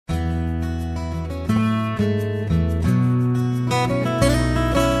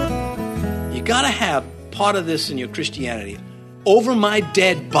got to have part of this in your Christianity. Over my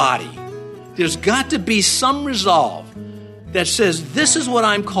dead body, there's got to be some resolve that says, this is what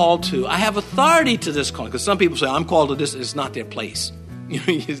I'm called to. I have authority to this calling. Because some people say, I'm called to this. It's not their place.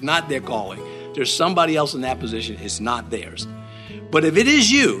 It's not their calling. There's somebody else in that position. It's not theirs. But if it is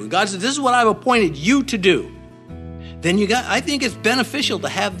you, God says, this is what I've appointed you to do, then I think it's beneficial to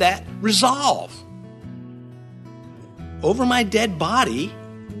have that resolve over my dead body,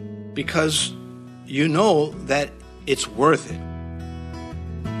 because you know that it's worth it.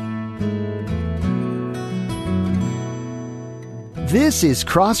 This is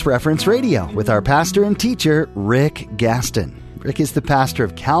Cross Reference Radio with our pastor and teacher, Rick Gaston. Rick is the pastor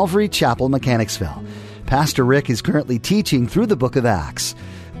of Calvary Chapel, Mechanicsville. Pastor Rick is currently teaching through the book of Acts.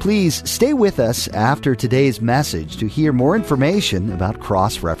 Please stay with us after today's message to hear more information about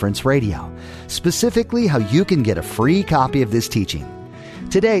Cross Reference Radio, specifically how you can get a free copy of this teaching.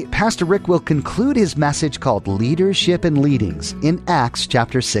 Today, Pastor Rick will conclude his message called Leadership and Leadings in Acts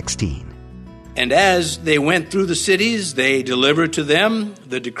chapter 16. And as they went through the cities, they delivered to them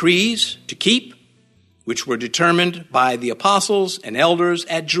the decrees to keep, which were determined by the apostles and elders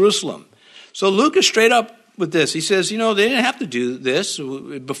at Jerusalem. So Luke is straight up with this. He says, they didn't have to do this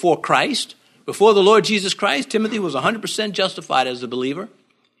before Christ. Before the Lord Jesus Christ, Timothy was 100% justified as a believer,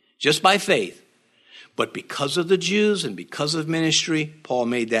 just by faith. But because of the Jews and because of ministry, Paul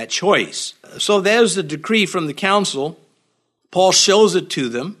made that choice. So there's the decree from the council. Paul shows it to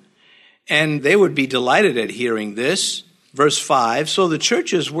them, and they would be delighted at hearing this. Verse 5, so the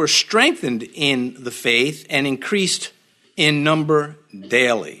churches were strengthened in the faith and increased in number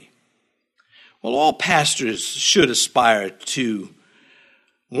daily. Well, all pastors should aspire to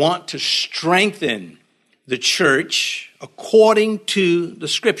want to strengthen the church according to the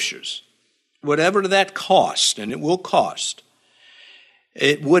Scriptures, whatever that cost, and it will cost.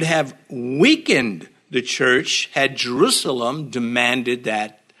 It would have weakened the church had Jerusalem demanded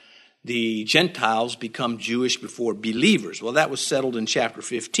that the Gentiles become Jewish before believers. Well, that was settled in chapter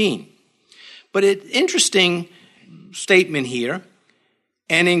 15. But an interesting statement here,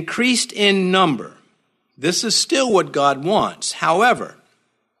 and increased in number. This is still what God wants. However,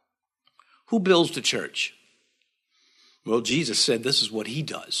 who builds the church? Well, Jesus said this is what he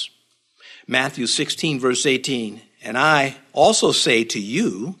does. Matthew 16, verse 18, and I also say to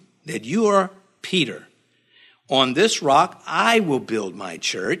you that you are Peter. On this rock I will build my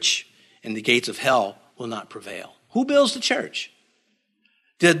church, and the gates of hell will not prevail. Who builds the church?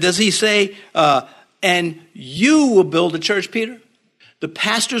 Does he say, and you will build the church, Peter? The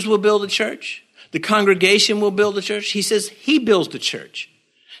pastors will build the church? The congregation will build the church? He says he builds the church.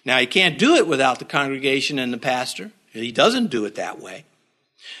 Now, he can't do it without the congregation and the pastor. He doesn't do it that way.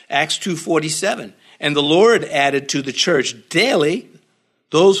 Acts 2:47, and the Lord added to the church daily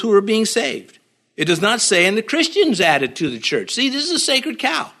those who were being saved. It does not say, and the Christians added to the church. See, this is a sacred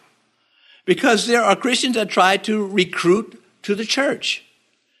cow. Because there are Christians that try to recruit to the church.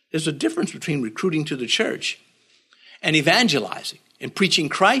 There's a difference between recruiting to the church and evangelizing and preaching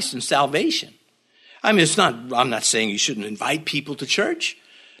Christ and salvation. I mean, I'm not saying you shouldn't invite people to church.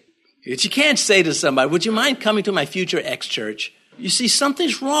 But you can't say to somebody, would you mind coming to my future ex-church? You see,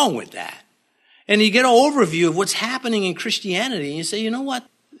 something's wrong with that. And you get an overview of what's happening in Christianity, and you say, you know what?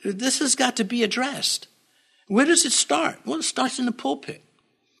 This has got to be addressed. Where does it start? Well, it starts in the pulpit.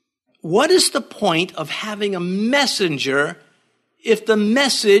 What is the point of having a messenger if the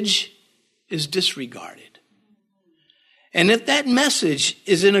message is disregarded? And if that message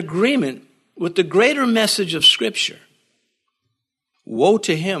is in agreement with the greater message of Scripture, woe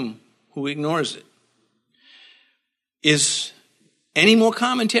to him who ignores it. Is any more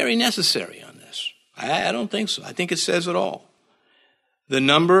commentary necessary on this? I don't think so. I think it says it all. The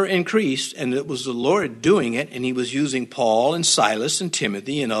number increased, and it was the Lord doing it, and he was using Paul and Silas and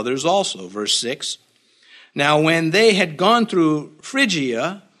Timothy and others also. Verse 6. Now, when they had gone through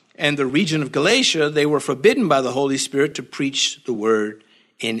Phrygia and the region of Galatia, they were forbidden by the Holy Spirit to preach the word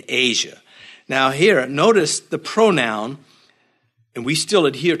in Asia. Now, here, notice the pronoun, and we still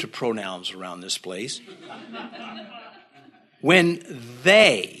adhere to pronouns around this place. When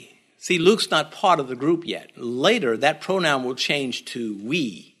they... See, Luke's not part of the group yet. Later, that pronoun will change to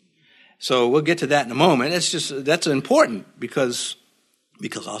we. So we'll get to that in a moment. That's important because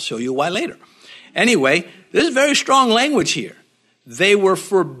I'll show you why later. Anyway, there's very strong language here. They were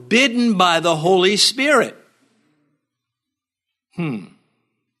forbidden by the Holy Spirit.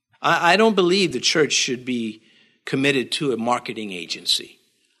 I don't believe the church should be committed to a marketing agency.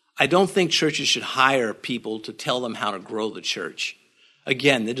 I don't think churches should hire people to tell them how to grow the church.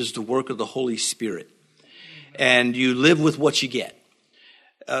 Again, it is the work of the Holy Spirit. And you live with what you get.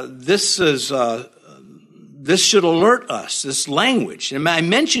 This should alert us, this language. And I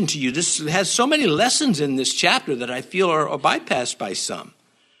mentioned to you, this has so many lessons in this chapter that I feel are bypassed by some.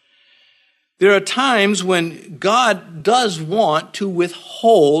 There are times when God does want to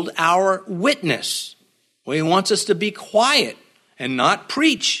withhold our witness, where he wants us to be quiet and not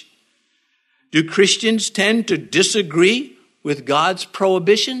preach. Do Christians tend to disagree with God's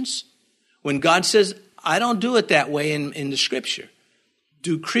prohibitions? When God says, I don't do it that way in the scripture.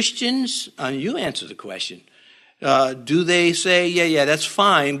 Do Christians, you answer the question, do they say, yeah, that's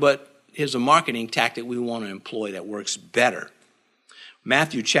fine, but here's a marketing tactic we want to employ that works better?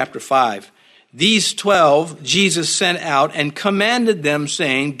 Matthew chapter 5. These 12 Jesus sent out and commanded them,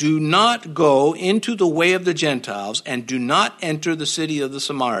 saying, do not go into the way of the Gentiles and do not enter the city of the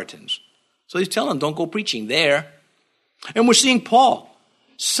Samaritans. So he's telling them, don't go preaching there. And we're seeing Paul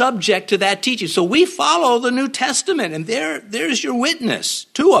subject to that teaching. So we follow the New Testament, and there's your witness,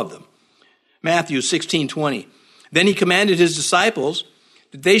 2 of them. Matthew 16:20. Then he commanded his disciples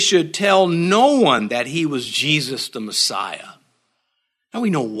that they should tell no one that he was Jesus the Messiah. Now we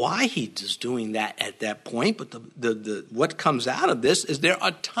know why he is doing that at that point, but what comes out of this is there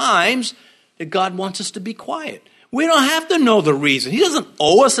are times that God wants us to be quiet. We don't have to know the reason. He doesn't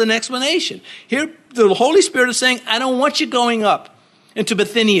owe us an explanation. Here, the Holy Spirit is saying, I don't want you going up into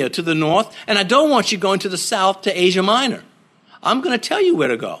Bithynia to the north, and I don't want you going to the south to Asia Minor. I'm going to tell you where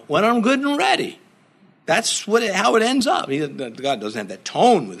to go when I'm good and ready. That's how it ends up. God doesn't have that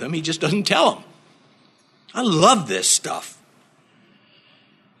tone with him. He just doesn't tell him. I love this stuff.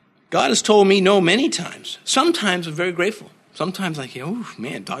 God has told me no many times. Sometimes I'm very grateful. Sometimes like, oh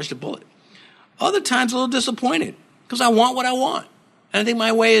man, dodged a bullet. Other times a little disappointed because I want what I want. And I think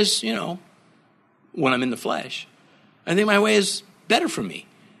my way is, when I'm in the flesh, I think my way is better for me,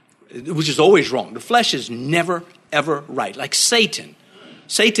 which is always wrong. The flesh is never, ever right. Like Satan.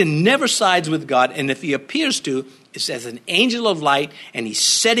 Satan never sides with God, and if he appears to, it's as an angel of light, and he's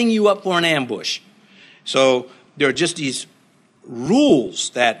setting you up for an ambush. So there are just these rules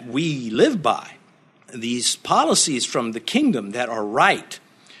that we live by, these policies from the kingdom that are right.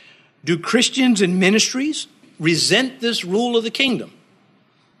 Do Christians in ministries resent this rule of the kingdom?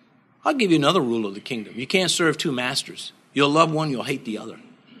 I'll give you another rule of the kingdom. You can't serve 2 masters. You'll love one, you'll hate the other.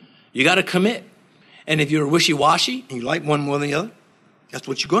 You got to commit. And if you're wishy-washy and you like one more than the other, that's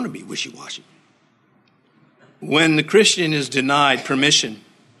what you're going to be, wishy-washy. When the Christian is denied permission,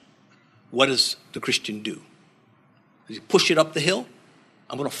 what does the Christian do? Does he push it up the hill?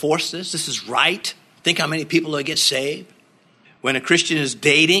 I'm going to force this. This is right. Think how many people will get saved. When a Christian is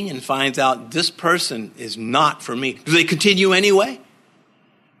dating and finds out this person is not for me, do they continue anyway?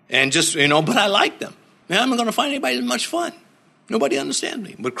 And just, but I like them. Man, I'm not going to find anybody that's much fun. Nobody understands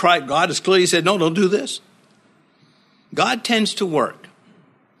me. But God has clearly said, no, don't do this. God tends to work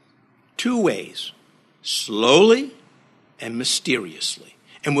 2 ways, slowly and mysteriously.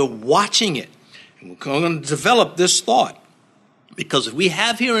 And we're watching it. And we're going to develop this thought. Because if we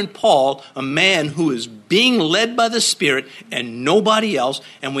have here in Paul a man who is being led by the Spirit and nobody else,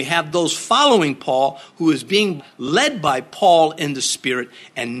 and we have those following Paul who is being led by Paul in the Spirit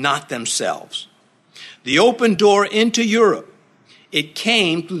and not themselves. The open door into Europe, it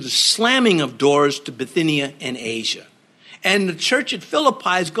came through the slamming of doors to Bithynia and Asia. And the church at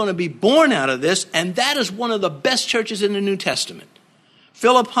Philippi is going to be born out of this, and that is one of the best churches in the New Testament.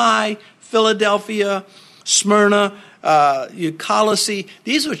 Philippi, Philadelphia, Smyrna, Colossae,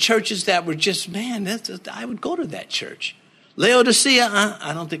 these were churches that were just, I would go to that church. Laodicea,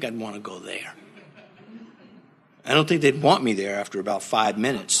 I don't think I'd want to go there. I don't think they'd want me there after about 5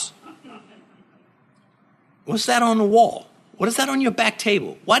 minutes. What's that on the wall? What is that on your back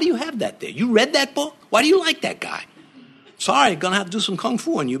table? Why do you have that there? You read that book? Why do you like that guy? Sorry, going to have to do some kung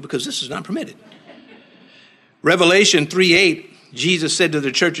fu on you because this is not permitted. Revelation 3:8, Jesus said to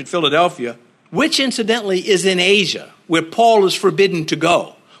the church at Philadelphia, which incidentally is in Asia, where Paul is forbidden to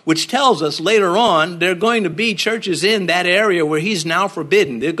go, which tells us later on there are going to be churches in that area where he's now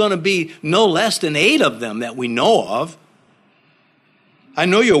forbidden. There are going to be no less than 8 of them that we know of. I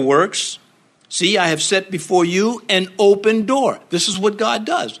know your works. See, I have set before you an open door. This is what God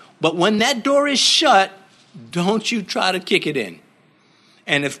does. But when that door is shut, don't you try to kick it in.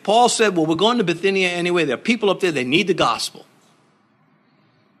 And if Paul said, well, we're going to Bithynia anyway, there are people up there, they need the gospel,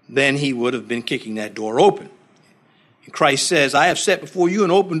 then he would have been kicking that door open. And Christ says, I have set before you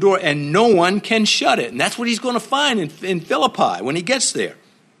an open door and no one can shut it. And that's what he's going to find in Philippi when he gets there.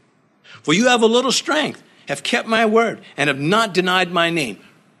 For you have a little strength, have kept my word, and have not denied my name.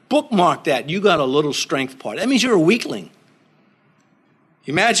 Bookmark that. You got a little strength part. That means you're a weakling.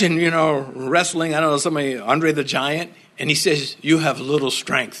 Imagine, wrestling, somebody, Andre the Giant, And he says, you have little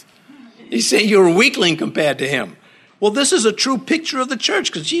strength. He's saying you're a weakling compared to him. Well, this is a true picture of the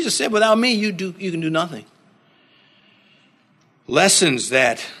church, because Jesus said, without me, you can do nothing. Lessons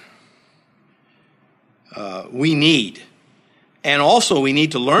that we need. And also we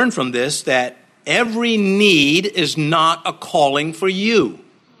need to learn from this that every need is not a calling for you.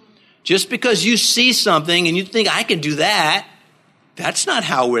 Just because you see something and you think, I can do that, that's not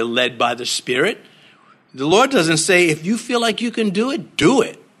how we're led by the Spirit. The Lord doesn't say, if you feel like you can do it, do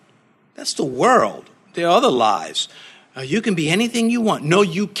it. That's the world. There are other lies. You can be anything you want. No,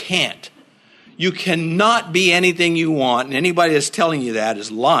 you can't. You cannot be anything you want, and anybody that's telling you that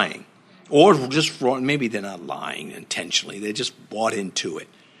is lying. Or just, maybe they're not lying intentionally. They just bought into it.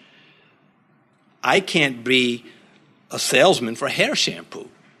 I can't be a salesman for hair shampoo.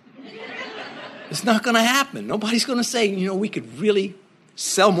 It's not going to happen. Nobody's going to say, we could really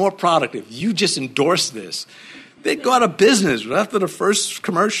sell more product if you just endorse this. They'd go out of business after the first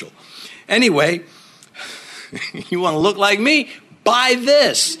commercial. Anyway, you want to look like me? Buy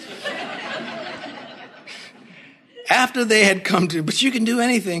this. After they had come to, but you can do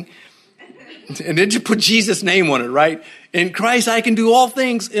anything. And then you put Jesus' name on it, right? In Christ, I can do all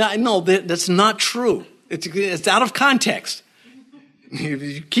things. No, that's not true. It's out of context.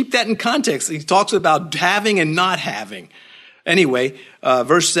 You keep that in context. He talks about having and not having. Anyway,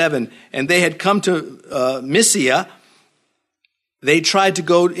 verse 7, and they had come to Mysia. They tried to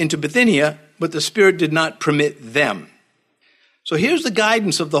go into Bithynia, but the Spirit did not permit them. So here's the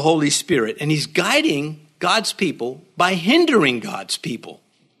guidance of the Holy Spirit, and he's guiding God's people by hindering God's people.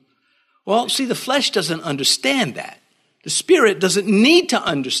 Well, see, the flesh doesn't understand that. The Spirit doesn't need to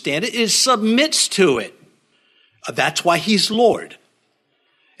understand it. It submits to it. That's why he's Lord.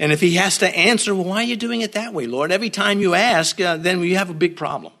 And if he has to answer, well, why are you doing it that way, Lord? Every time you ask, then we have a big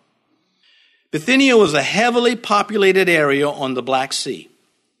problem. Bithynia was a heavily populated area on the Black Sea.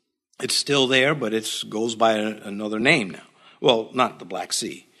 It's still there, but it goes by another name now. Well, not the Black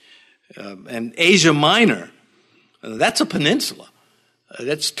Sea. And Asia Minor, that's a peninsula.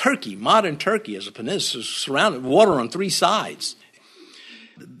 That's Turkey. Modern Turkey is a peninsula surrounded with water on three sides.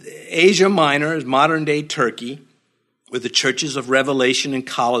 Asia Minor is modern-day Turkey, where the churches of Revelation and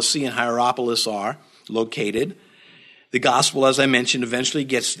Colossae and Hierapolis are located. The gospel, as I mentioned, eventually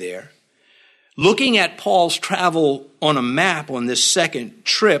gets there. Looking at Paul's travel on a map on this second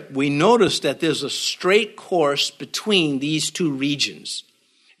trip, we notice that there's a straight course between these two regions.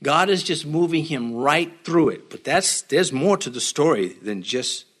 God is just moving him right through it. But there's more to the story than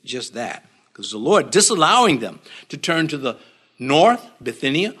just that. Because the Lord disallowing them to turn to the north,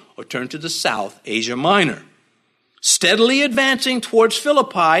 Bithynia, or turn to the south, Asia Minor. Steadily advancing towards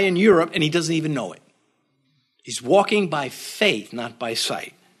Philippi in Europe, and he doesn't even know it. He's walking by faith, not by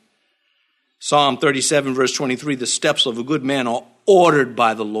sight. Psalm 37, verse 23, the steps of a good man are ordered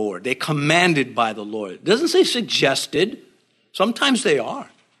by the Lord. They're commanded by the Lord. It doesn't say suggested. Sometimes they are.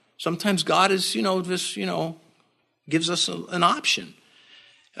 Sometimes God is, gives us an option.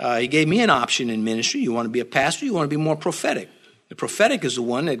 He gave me an option in ministry. You want to be a pastor? You want to be more prophetic. The prophetic is the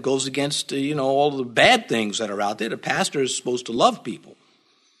one that goes against, all the bad things that are out there. The pastor is supposed to love people.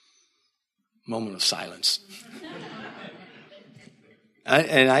 Moment of silence.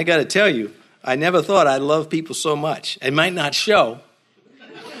 I got to tell you, I never thought I'd love people so much. It might not show,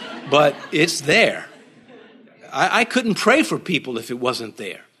 but it's there. I couldn't pray for people if it wasn't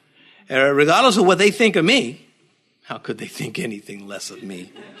there. Regardless of what they think of me, how could they think anything less of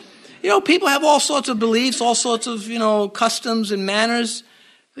me? People have all sorts of beliefs, all sorts of, customs and manners.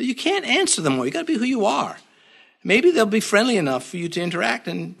 You can't answer them all. You got to be who you are. Maybe they'll be friendly enough for you to interact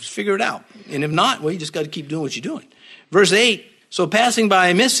and figure it out. And if not, well, you just got to keep doing what you're doing. Verse 8, so passing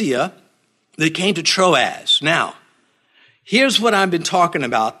by Mysia, they came to Troas. Now, here's what I've been talking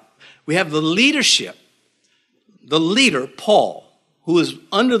about. We have the leadership, the leader, Paul, who is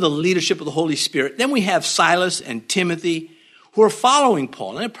under the leadership of the Holy Spirit. Then we have Silas and Timothy, who are following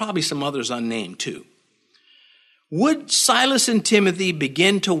Paul, and there are probably some others unnamed too. Would Silas and Timothy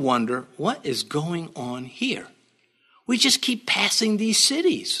begin to wonder, what is going on here? We just keep passing these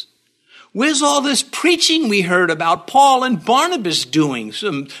cities. Where's all this preaching we heard about Paul and Barnabas doing,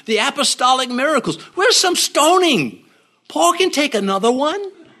 the apostolic miracles? Where's some stoning? Paul can take another one.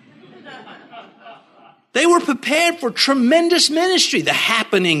 They were prepared for tremendous ministry, the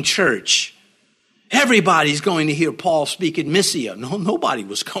happening church. Everybody's going to hear Paul speak at Mysia. No, nobody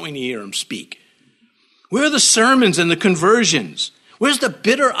was going to hear him speak. Where are the sermons and the conversions? Where's the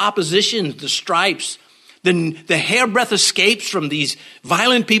bitter oppositions, the stripes, the hairbreadth escapes from these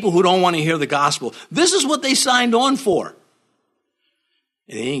violent people who don't want to hear the gospel? This is what they signed on for.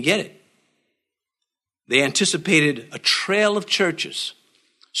 And they didn't get it. They anticipated a trail of churches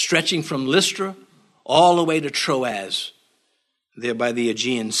stretching from Lystra all the way to Troas, there by the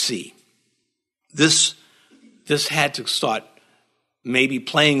Aegean Sea. This had to start maybe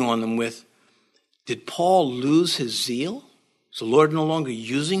playing on them with, did Paul lose his zeal? Is the Lord no longer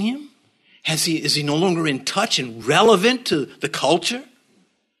using him? Is he no longer in touch and relevant to the culture?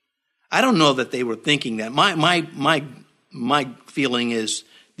 I don't know that they were thinking that. My feeling is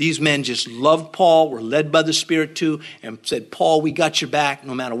these men just loved Paul, were led by the Spirit too, and said, Paul, we got your back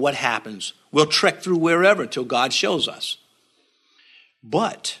no matter what happens. We'll trek through wherever until God shows us.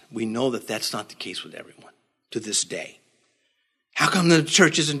 But we know that that's not the case with everyone to this day. How come the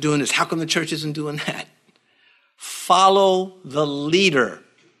church isn't doing this? How come the church isn't doing that? Follow the leader.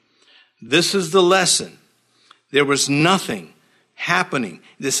 This is the lesson. There was nothing happening,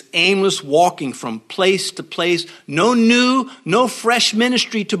 this aimless walking from place to place, no new, no fresh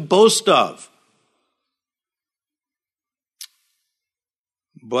ministry to boast of.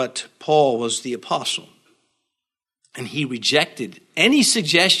 But Paul was the apostle, and he rejected any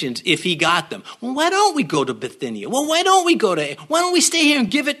suggestions if he got them. Well, why don't we go to Bithynia? Well, why don't we stay here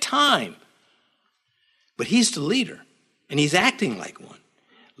and give it time? But he's the leader, and he's acting like one.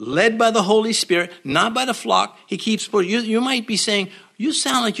 Led by the Holy Spirit, not by the flock. He keeps, you might be saying, you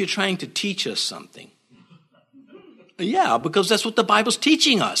sound like you're trying to teach us something. Yeah, because that's what the Bible's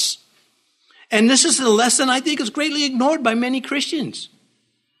teaching us. And this is a lesson I think is greatly ignored by many Christians.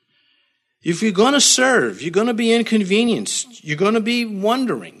 If you're going to serve, you're going to be inconvenienced. You're going to be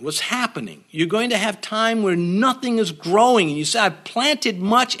wondering what's happening. You're going to have time where nothing is growing. And you say, I've planted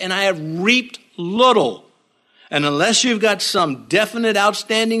much and I have reaped little. And unless you've got some definite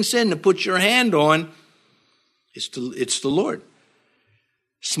outstanding sin to put your hand on, it's the Lord.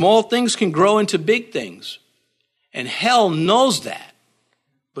 Small things can grow into big things. And hell knows that.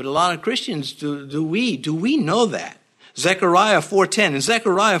 But a lot of Christians, do we know that? Zechariah 4:10. In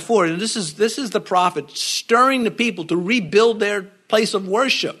Zechariah 4, and this is the prophet stirring the people to rebuild their place of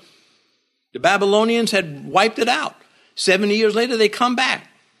worship. The Babylonians had wiped it out. 70 years later, they come back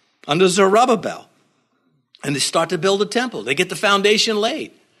under Zerubbabel. And they start to build a temple. They get the foundation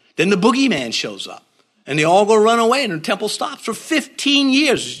laid. Then the boogeyman shows up. And they all go run away and the temple stops for 15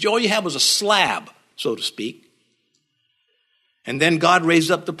 years. All you had was a slab, so to speak. And then God raised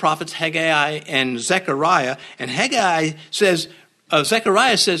up the prophets Haggai and Zechariah. And Zechariah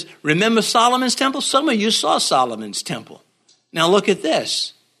says, remember Solomon's temple? Some of you saw Solomon's temple. Now look at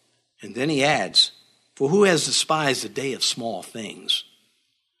this. And then he adds, for who has despised the day of small things?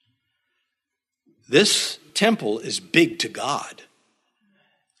 This temple is big to God.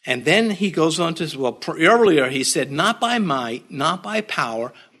 And then he goes on to, earlier he said, not by might, not by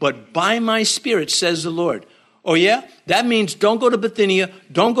power, but by my Spirit, says the Lord. Oh yeah? That means don't go to Bithynia,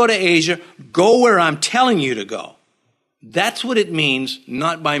 don't go to Asia, go where I'm telling you to go. That's what it means,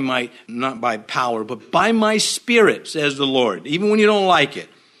 not by might, not by power, but by my Spirit, says the Lord, even when you don't like it.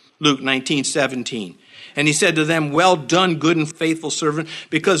 Luke 19:17. And he said to them, well done, good and faithful servant,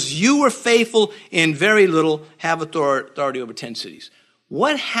 because you were faithful in very little, have authority over 10 cities.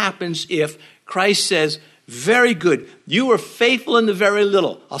 What happens if Christ says, very good, you were faithful in the very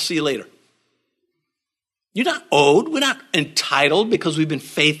little, I'll see you later? You're not owed, we're not entitled because we've been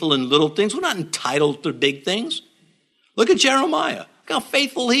faithful in little things. We're not entitled to big things. Look at Jeremiah, look how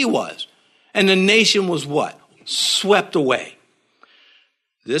faithful he was. And the nation was what? Swept away.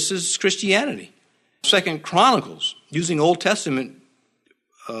 This is Christianity. 2 Chronicles, using Old Testament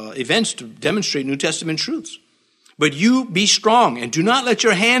events to demonstrate New Testament truths. But you be strong and do not let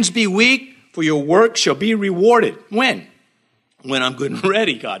your hands be weak, for your work shall be rewarded. When? When I'm good and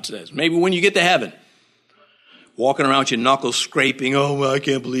ready, God says. Maybe when you get to heaven. Walking around with your knuckles scraping, I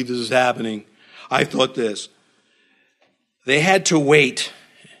can't believe this is happening. I thought this. They had to wait,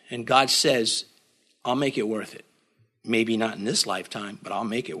 and God says, I'll make it worth it. Maybe not in this lifetime, but I'll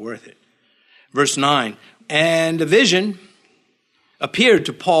make it worth it. Verse 9, and a vision appeared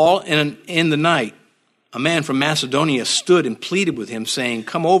to Paul in the night. A man from Macedonia stood and pleaded with him, saying,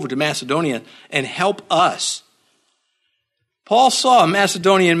 come over to Macedonia and help us. Paul saw a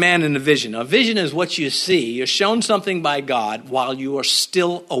Macedonian man in a vision. A vision is what you see. You're shown something by God while you are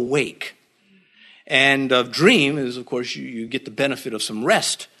still awake. And a dream is, of course, you get the benefit of some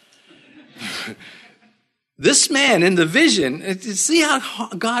rest. This man in the vision, see how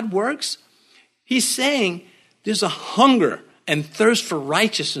God works? He's saying there's a hunger and thirst for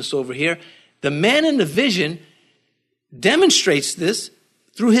righteousness over here. The man in the vision demonstrates this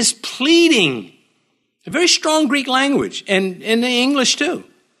through his pleading. A very strong Greek language, and in the English too.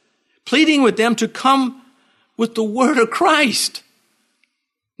 Pleading with them to come with the word of Christ.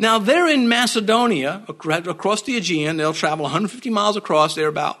 Now, they're in Macedonia, across the Aegean. They'll travel 150 miles across,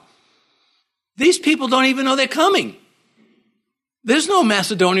 thereabout. These people don't even know they're coming. There's no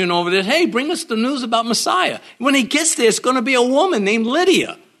Macedonian over there. Hey, bring us the news about Messiah. When he gets there, it's going to be a woman named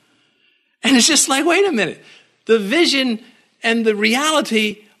Lydia. And it's just like, wait a minute. The vision and the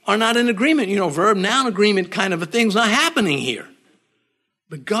reality are not in agreement. Verb-noun agreement kind of a thing's not happening here.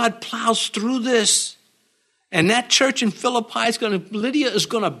 But God plows through this. And that church in Philippi Lydia is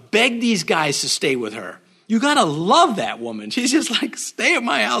going to beg these guys to stay with her. You got to love that woman. She's just like, stay at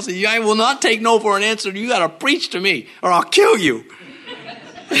my house. I will not take no for an answer. You got to preach to me or I'll kill you.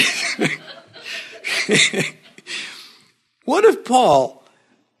 What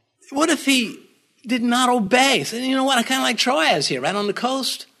if he did not obey? Said, you know what? I kind of like Troas here, right on the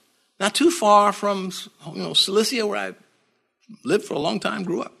coast. Not too far from, Cilicia, where I lived for a long time,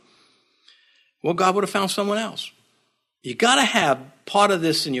 grew up. Well, God would have found someone else. You got to have part of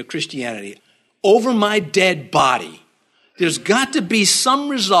this in your Christianity. Over my dead body, there's got to be some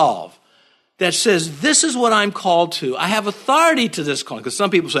resolve that says, this is what I'm called to. I have authority to this calling. Because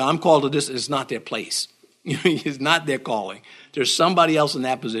some people say, I'm called to this. It's not their place. It's not their calling. There's somebody else in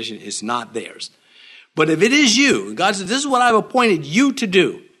that position. It's not theirs. But if it is you, God says, this is what I've appointed you to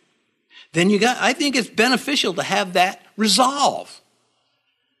do, then I think it's beneficial to have that resolve.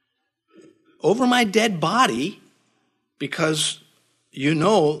 Over my dead body, because you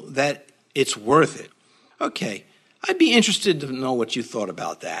know that it's worth it. Okay, I'd be interested to know what you thought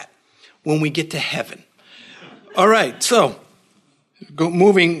about that when we get to heaven. All right, so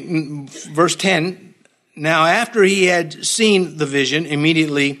moving, verse 10. Now, after he had seen the vision,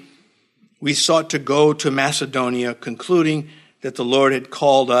 immediately we sought to go to Macedonia, concluding that the Lord had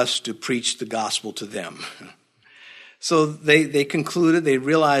called us to preach the gospel to them. So they concluded, they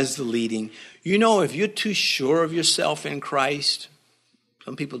realized the leading. If you're too sure of yourself in Christ,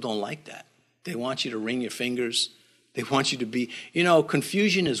 some people don't like that. They want you to wring your fingers. They want you to be,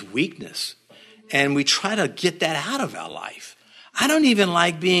 confusion is weakness. And we try to get that out of our life. I don't even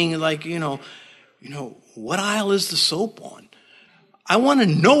like being like, what aisle is the soap on? I want to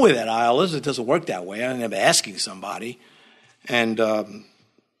know where that aisle is. It doesn't work that way. I ended up asking somebody. And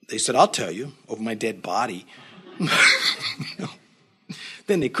they said, I'll tell you, over my dead body.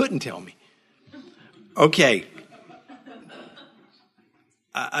 Then they couldn't tell me. Okay.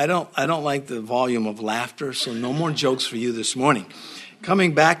 I don't like the volume of laughter, so no more jokes for you this morning.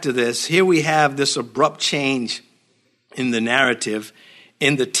 Coming back to this, here we have this abrupt change in the narrative,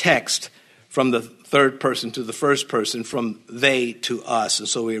 in the text, from the third person to the first person, from they to us. And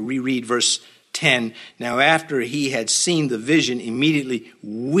so we reread verse 10. Now, after he had seen the vision, immediately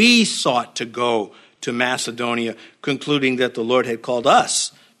we sought to go to Macedonia, concluding that the Lord had called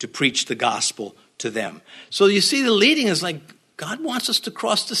us to preach the gospel to them. So you see, the leading is like God wants us to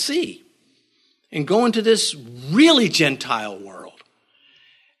cross the sea and go into this really Gentile world.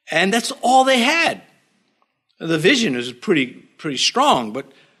 And that's all they had. The vision is pretty strong,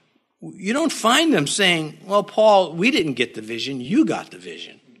 but you don't find them saying, well, Paul, we didn't get the vision, you got the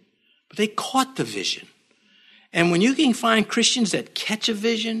vision. But they caught the vision. And when you can find Christians that catch a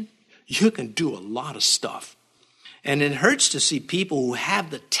vision, you can do a lot of stuff. And it hurts to see people who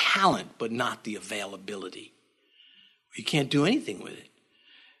have the talent but not the availability. You can't do anything with it.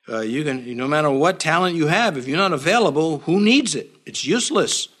 No matter what talent you have, if you're not available, who needs it? It's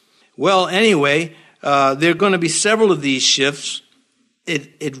useless. Well, anyway, there are going to be several of these shifts.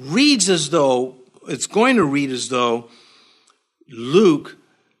 It reads as though, it's going to read as though Luke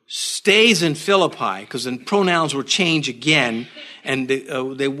stays in Philippi, because the pronouns will change again, and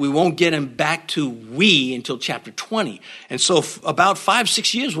we won't get him back to we until chapter 20. And so about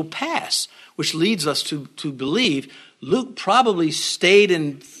 5-6 years will pass, which leads us to believe Luke probably stayed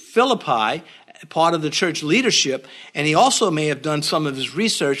in Philippi, part of the church leadership, and he also may have done some of his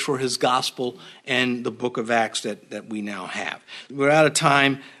research for his gospel and the book of Acts that we now have. We're out of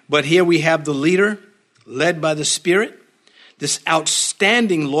time, but here we have the leader led by the Spirit, this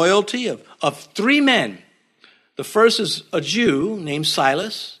outstanding loyalty of three men. The first is a Jew named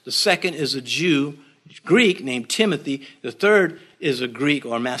Silas. The second is a Jew, Greek, named Timothy. The third is a Greek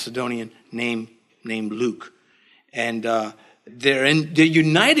or Macedonian named Luke. And they're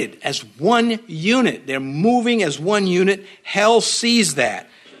united as one unit. They're moving as one unit. Hell sees that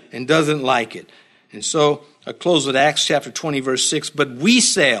and doesn't like it. And so I close with Acts chapter 20, verse 6. But we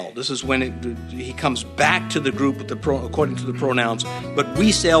sailed. This is when he comes back to the group with according to the pronouns. But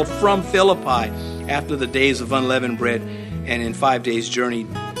we sailed from Philippi after the days of unleavened bread, and in 5 days' journey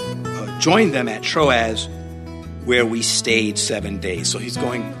joined them at Troas, where we stayed 7 days. So he's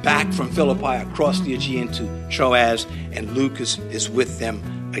going back from Philippi across the Aegean to Troas, and Luke is with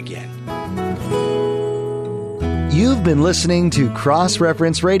them again. You've been listening to Cross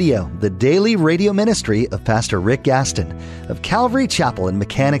Reference Radio, the daily radio ministry of Pastor Rick Gaston of Calvary Chapel in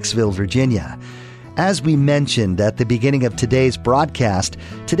Mechanicsville, Virginia. As we mentioned at the beginning of today's broadcast,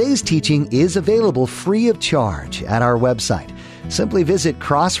 today's teaching is available free of charge at our website. Simply visit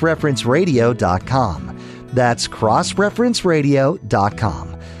crossreferenceradio.com. That's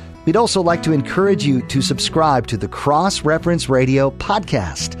crossreferenceradio.com. We'd also like to encourage you to subscribe to the Cross Reference Radio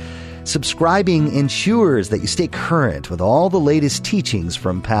podcast. Subscribing ensures that you stay current with all the latest teachings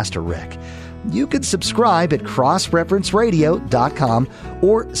from Pastor Rick. You can subscribe at crossreferenceradio.com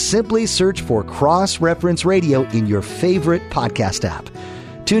or simply search for Cross Reference Radio in your favorite podcast app.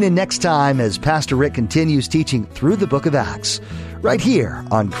 Tune in next time as Pastor Rick continues teaching through the book of Acts, right here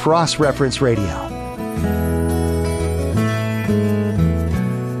on Cross Reference Radio.